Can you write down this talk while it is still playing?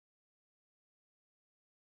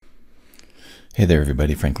Hey there,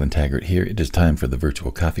 everybody. Franklin Taggart here. It is time for the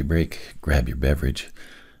virtual coffee break. Grab your beverage.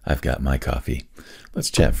 I've got my coffee. Let's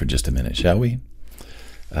chat for just a minute, shall we?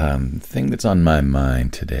 Thing that's on my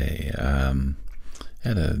mind today.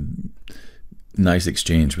 Had a nice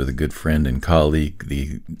exchange with a good friend and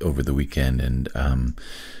colleague over the weekend, and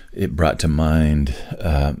it brought to mind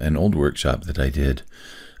an old workshop that I did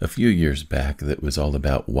a few years back that was all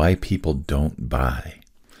about why people don't buy.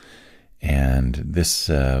 And this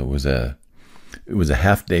was a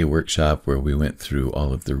half-day workshop where we went through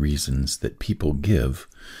all of the reasons that people give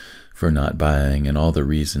for not buying and all the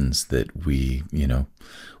reasons that we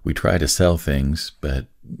try to sell things, but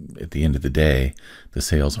at the end of the day, the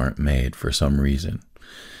sales aren't made for some reason.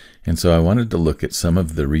 And so I wanted to look at some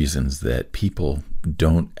of the reasons that people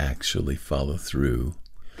don't actually follow through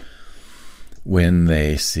when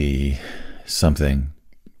they see something,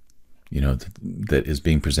 that is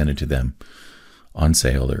being presented to them on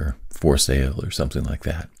sale or for sale or something like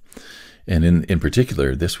that. And in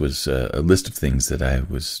particular, this was a list of things that I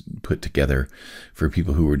was put together for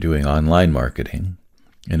people who were doing online marketing.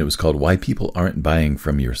 And it was called Why People Aren't Buying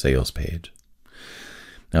from Your Sales Page.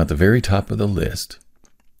 Now, at the very top of the list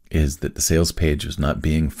is that the sales page was not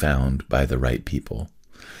being found by the right people.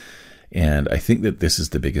 And I think that this is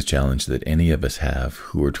the biggest challenge that any of us have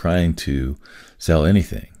who are trying to sell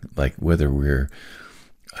anything, like whether we're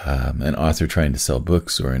an author trying to sell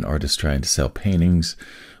books or an artist trying to sell paintings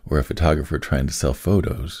or a photographer trying to sell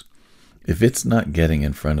photos. If it's not getting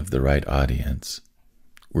in front of the right audience,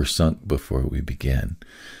 we're sunk before we begin.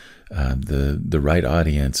 The right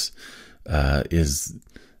audience is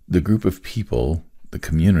the group of people, the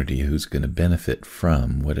community who's going to benefit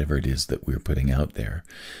from whatever it is that we're putting out there.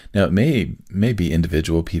 Now, it may be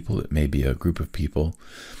individual people, it may be a group of people,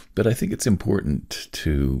 but I think it's important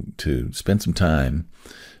to spend some time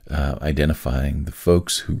identifying the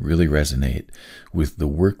folks who really resonate with the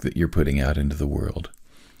work that you're putting out into the world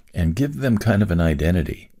and give them kind of an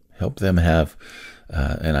identity. Help them have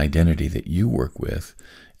an identity that you work with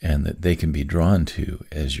and that they can be drawn to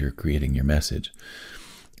as you're creating your message.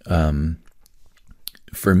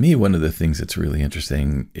 For me, one of the things that's really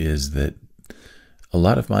interesting is that a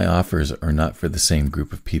lot of my offers are not for the same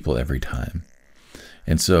group of people every time.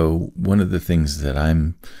 And so one of the things that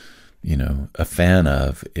I'm, a fan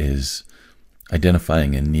of is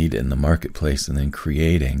identifying a need in the marketplace and then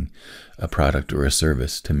creating a product or a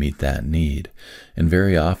service to meet that need. And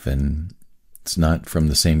very often it's not from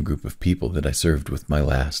the same group of people that I served with my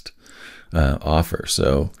last offer.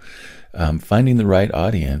 So finding the right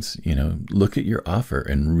audience, look at your offer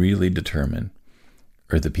and really determine,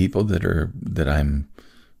 are the people that I'm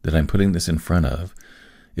putting this in front of,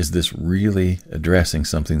 is this really addressing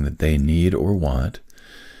something that they need or want?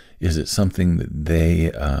 Is it something that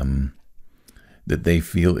they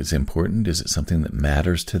feel is important? Is it something that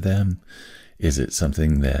matters to them? Is it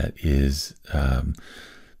something that is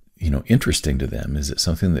interesting to them? Is it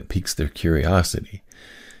something that piques their curiosity?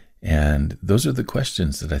 And those are the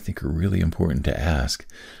questions that I think are really important to ask.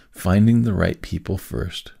 Finding the right people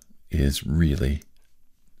first is really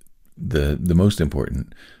the most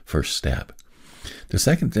important first step. The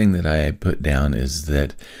second thing that I put down is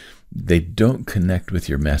that they don't connect with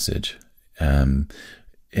your message. And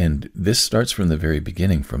this starts from the very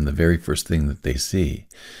beginning, from the very first thing that they see.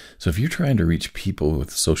 So if you're trying to reach people with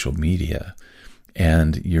social media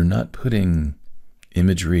and you're not putting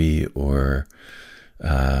imagery or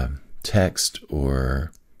text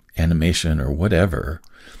or animation or whatever,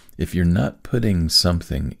 if you're not putting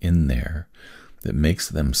something in there that makes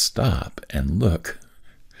them stop and look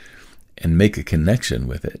and make a connection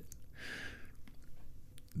with it,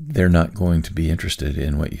 they're not going to be interested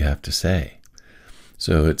in what you have to say.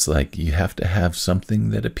 So it's like you have to have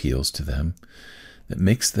something that appeals to them, that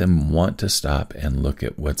makes them want to stop and look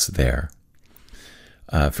at what's there.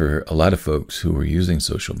 For a lot of folks who are using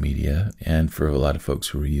social media and for a lot of folks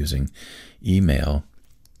who are using email,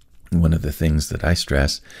 one of the things that I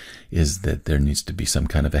stress is that there needs to be some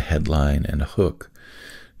kind of a headline and a hook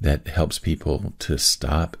that helps people to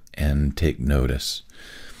stop and take notice.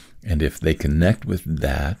 And if they connect with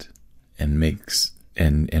that and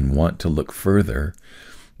want to look further,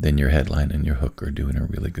 then your headline and your hook are doing a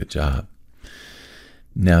really good job.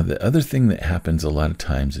 Now, the other thing that happens a lot of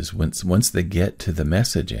times is once they get to the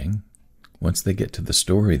messaging, once they get to the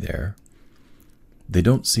story there, they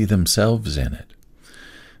don't see themselves in it.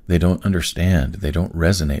 They don't understand. They don't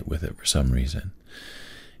resonate with it for some reason.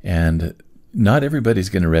 And not everybody's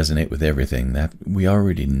going to resonate with everything. That we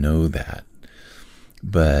already know that.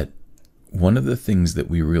 But one of the things that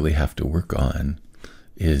we really have to work on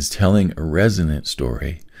is telling a resonant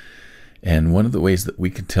story And one of the ways that we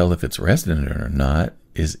can tell if it's resonant or not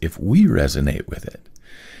is if we resonate with it.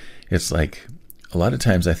 It's like a lot of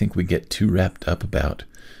times I think we get too wrapped up about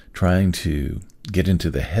trying to get into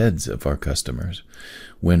the heads of our customers,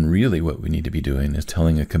 when really what we need to be doing is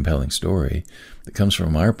telling a compelling story that comes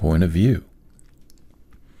from our point of view.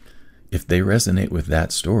 If they resonate with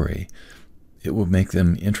that story, it will make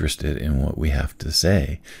them interested in what we have to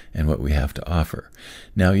say and what we have to offer.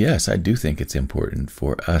 Now, yes, I do think it's important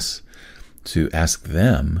for us to ask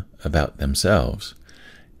them about themselves.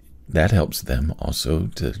 That helps them also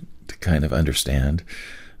to kind of understand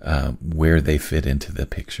where they fit into the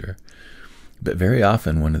picture. But very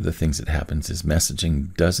often one of the things that happens is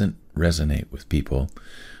messaging doesn't resonate with people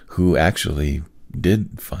who actually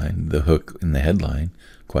did find the hook in the headline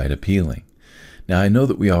quite appealing. Now, I know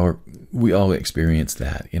that we all experience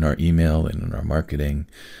that in our email and in our marketing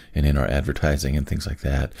and in our advertising and things like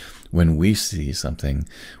that. When we see something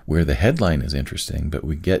where the headline is interesting, but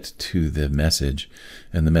we get to the message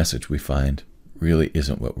and the message we find really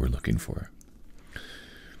isn't what we're looking for.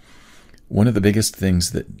 One of the biggest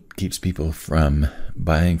things that keeps people from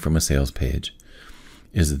buying from a sales page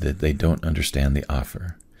is that they don't understand the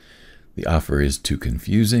offer. The offer is too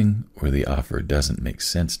confusing, or the offer doesn't make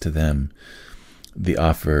sense to them. The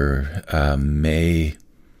offer may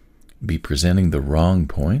be presenting the wrong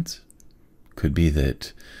points. Could be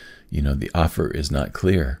that, the offer is not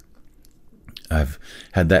clear. I've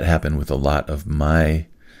had that happen with a lot of my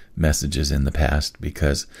messages in the past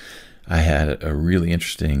because I had a really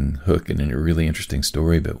interesting hook and a really interesting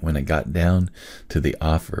story, but when it got down to the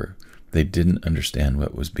offer, they didn't understand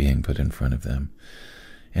what was being put in front of them.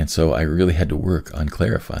 And so I really had to work on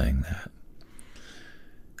clarifying that.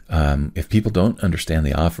 If people don't understand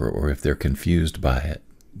the offer, or if they're confused by it,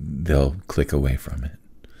 they'll click away from it.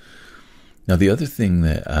 Now, the other thing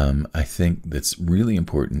that I think that's really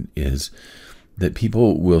important is that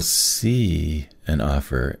people will see an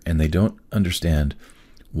offer and they don't understand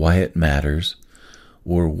why it matters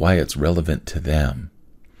or why it's relevant to them.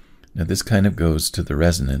 Now, this kind of goes to the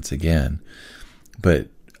resonance again, but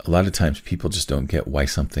a lot of times people just don't get why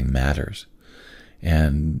something matters.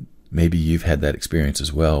 And maybe you've had that experience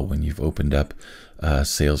as well when you've opened up a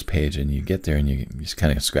sales page and you get there and you're just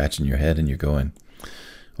kind of scratching your head and you're going,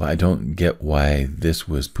 well, I don't get why this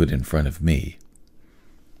was put in front of me.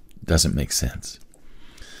 Doesn't make sense.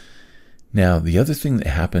 Now, the other thing that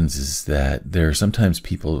happens is that there are sometimes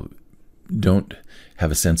people don't have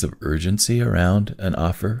a sense of urgency around an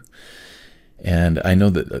offer. And I know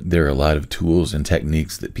that there are a lot of tools and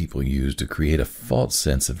techniques that people use to create a false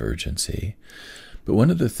sense of urgency. But one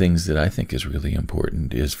of the things that I think is really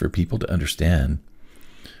important is for people to understand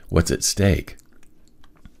what's at stake.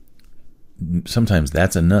 Sometimes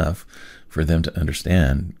that's enough for them to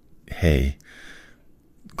understand, hey,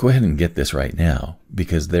 go ahead and get this right now,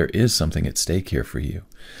 because there is something at stake here for you.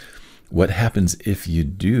 What happens if you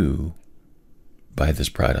do buy this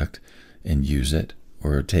product and use it,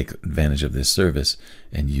 or take advantage of this service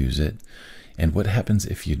and use it? And what happens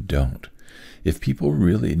if you don't? If people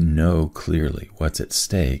really know clearly what's at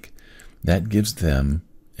stake, that gives them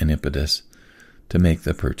an impetus to make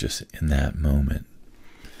the purchase in that moment.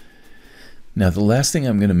 Now, the last thing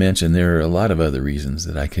I'm going to mention, there are a lot of other reasons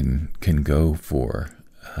that I can go for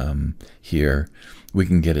here. We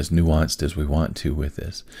can get as nuanced as we want to with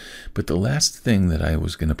this. But the last thing that I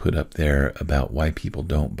was going to put up there about why people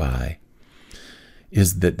don't buy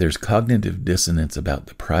is that there's cognitive dissonance about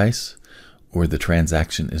the price, or the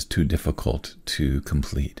transaction is too difficult to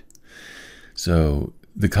complete. So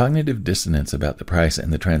the cognitive dissonance about the price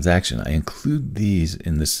and the transaction, I include these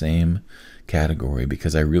in the same category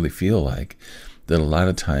because I really feel like that a lot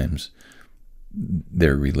of times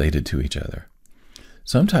they're related to each other.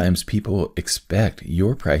 Sometimes people expect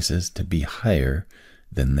your prices to be higher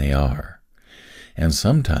than they are. And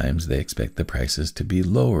sometimes they expect the prices to be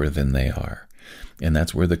lower than they are. And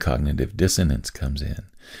that's where the cognitive dissonance comes in.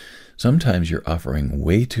 Sometimes you're offering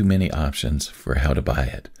way too many options for how to buy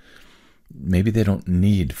it. Maybe they don't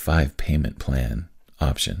need 5 payment plan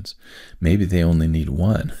options. Maybe they only need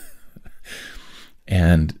 1.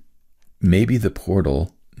 And maybe the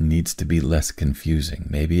portal needs to be less confusing.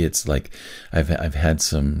 Maybe it's like I've had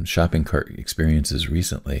some shopping cart experiences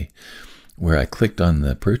recently where I clicked on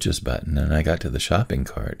the purchase button and I got to the shopping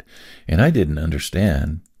cart and I didn't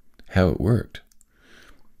understand how it worked.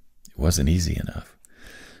 It wasn't easy enough.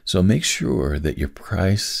 So make sure that your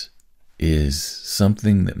price is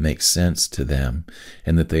something that makes sense to them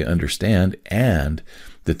and that they understand, and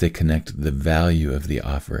that they connect the value of the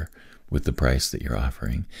offer with the price that you're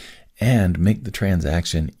offering, and make the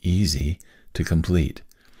transaction easy to complete.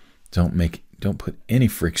 Don't make don't put any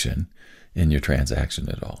friction in your transaction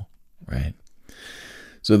at all, right?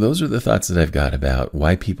 So those are the thoughts that I've got about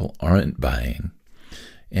why people aren't buying.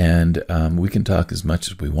 And we can talk as much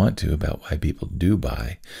as we want to about why people do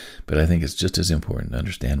buy, but I think it's just as important to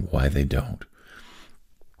understand why they don't.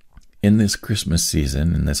 In this Christmas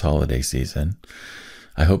season, in this holiday season,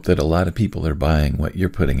 I hope that a lot of people are buying what you're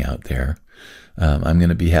putting out there. I'm going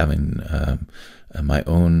to be having my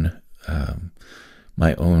own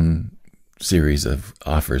series of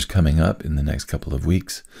offers coming up in the next couple of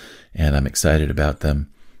weeks, and I'm excited about them.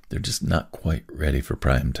 They're just not quite ready for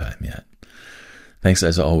prime time yet. Thanks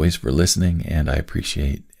as always for listening, and I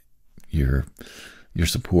appreciate your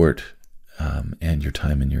support and your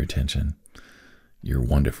time and your attention. You're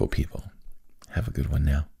wonderful people. Have a good one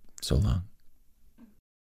now. So long.